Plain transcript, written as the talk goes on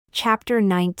Chapter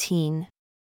 19.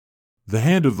 The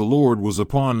hand of the Lord was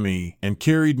upon me, and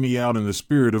carried me out in the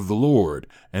spirit of the Lord,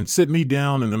 and set me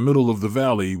down in the middle of the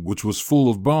valley which was full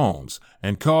of bones,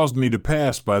 and caused me to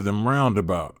pass by them round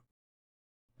about.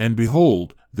 And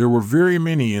behold, there were very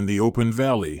many in the open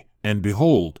valley, and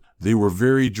behold, they were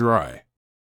very dry.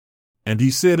 And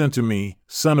he said unto me,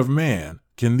 Son of man,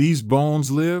 can these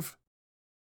bones live?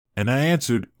 And I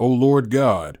answered, O Lord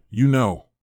God, you know.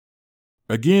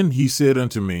 Again he said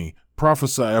unto me,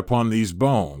 Prophesy upon these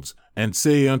bones, and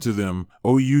say unto them,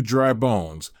 O you dry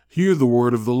bones, hear the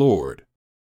word of the Lord.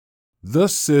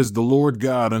 Thus says the Lord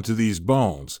God unto these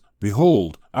bones,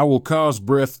 Behold, I will cause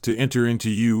breath to enter into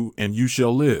you, and you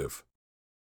shall live.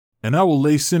 And I will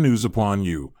lay sinews upon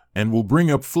you, and will bring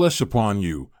up flesh upon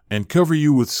you, and cover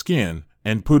you with skin,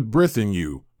 and put breath in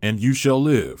you, and you shall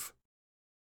live.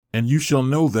 And you shall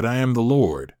know that I am the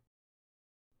Lord.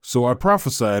 So I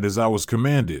prophesied as I was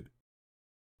commanded.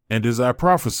 And as I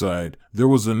prophesied, there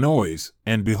was a noise,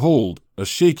 and behold, a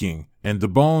shaking, and the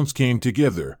bones came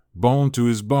together, bone to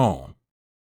his bone.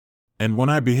 And when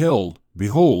I beheld,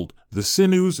 behold, the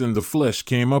sinews and the flesh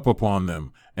came up upon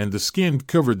them, and the skin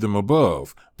covered them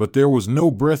above, but there was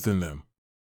no breath in them.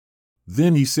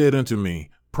 Then he said unto me,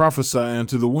 Prophesy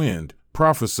unto the wind,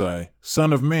 prophesy,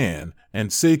 Son of man,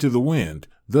 and say to the wind,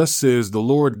 Thus says the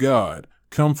Lord God,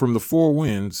 Come from the four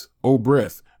winds, O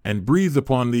breath, and breathe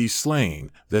upon these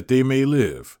slain, that they may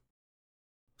live.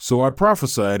 So I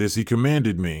prophesied as he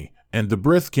commanded me, and the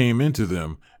breath came into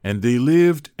them, and they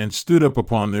lived and stood up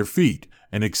upon their feet,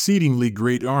 an exceedingly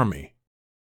great army.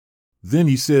 Then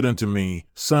he said unto me,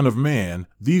 Son of man,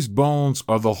 these bones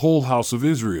are the whole house of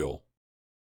Israel.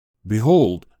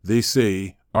 Behold, they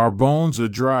say, Our bones are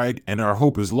dried, and our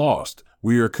hope is lost,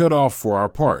 we are cut off for our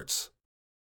parts.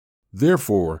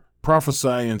 Therefore, prophesy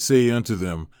and say unto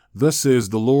them, Thus says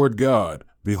the Lord God,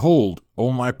 Behold,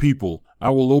 O my people, I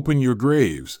will open your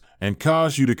graves, and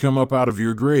cause you to come up out of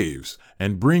your graves,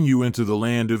 and bring you into the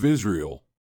land of Israel.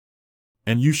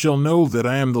 And you shall know that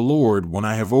I am the Lord when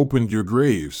I have opened your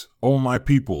graves, O my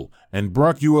people, and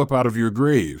brought you up out of your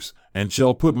graves, and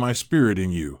shall put my spirit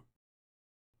in you.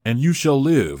 And you shall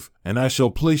live, and I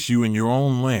shall place you in your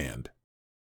own land.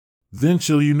 Then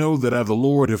shall you know that I the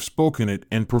Lord have spoken it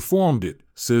and performed it,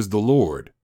 says the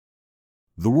Lord.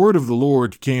 The word of the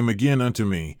Lord came again unto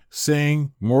me,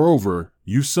 saying, Moreover,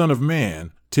 you son of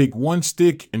man, take one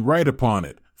stick and write upon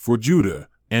it, for Judah,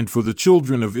 and for the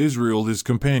children of Israel his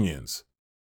companions.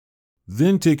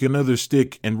 Then take another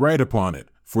stick and write upon it,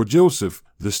 for Joseph,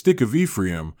 the stick of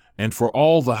Ephraim, and for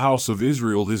all the house of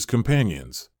Israel his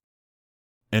companions.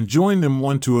 And join them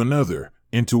one to another,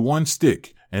 into one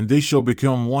stick, and they shall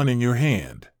become one in your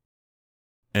hand.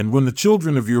 And when the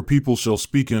children of your people shall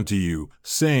speak unto you,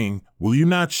 saying, Will you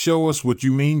not show us what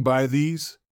you mean by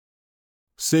these?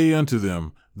 Say unto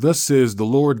them, Thus says the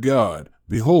Lord God,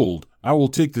 Behold, I will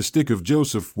take the stick of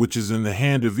Joseph which is in the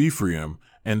hand of Ephraim,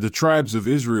 and the tribes of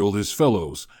Israel his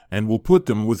fellows, and will put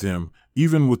them with him,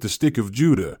 even with the stick of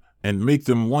Judah, and make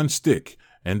them one stick,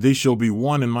 and they shall be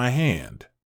one in my hand.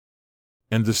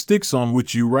 And the sticks on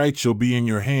which you write shall be in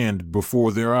your hand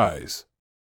before their eyes.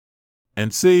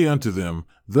 And say unto them,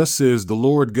 Thus says the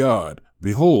Lord God,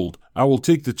 Behold, I will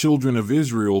take the children of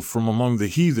Israel from among the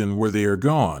heathen where they are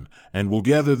gone, and will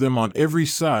gather them on every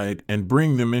side, and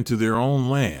bring them into their own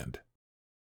land.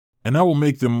 And I will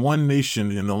make them one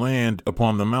nation in the land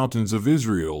upon the mountains of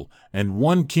Israel, and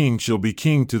one king shall be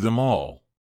king to them all.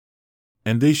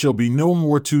 And they shall be no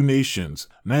more two nations,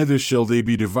 neither shall they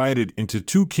be divided into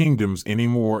two kingdoms any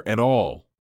more at all.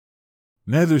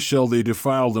 Neither shall they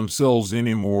defile themselves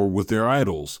any more with their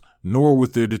idols, nor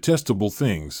with their detestable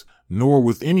things, nor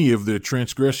with any of their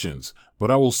transgressions,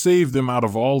 but I will save them out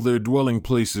of all their dwelling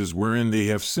places wherein they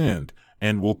have sinned,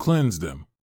 and will cleanse them.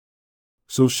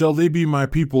 So shall they be my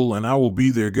people, and I will be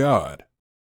their God.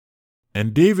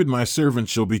 And David my servant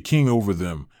shall be king over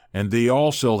them, and they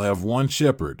all shall have one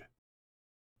shepherd.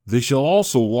 They shall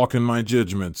also walk in my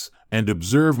judgments, and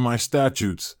observe my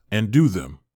statutes, and do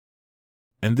them.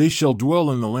 And they shall dwell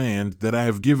in the land that I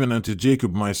have given unto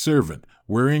Jacob my servant,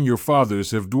 wherein your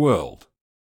fathers have dwelled.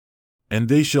 And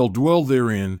they shall dwell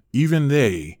therein, even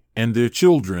they, and their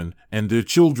children, and their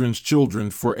children's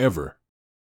children forever.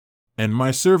 And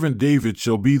my servant David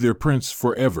shall be their prince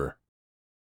forever.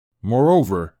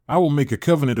 Moreover, I will make a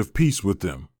covenant of peace with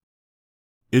them.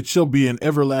 It shall be an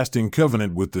everlasting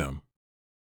covenant with them.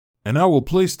 And I will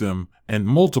place them, and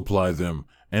multiply them,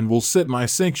 and will set my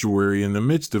sanctuary in the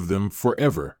midst of them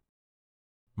forever.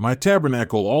 My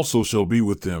tabernacle also shall be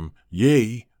with them,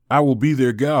 yea, I will be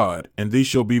their God, and they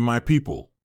shall be my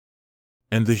people.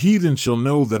 And the heathen shall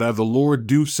know that I the Lord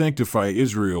do sanctify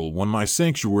Israel, when my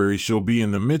sanctuary shall be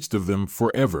in the midst of them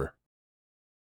forever.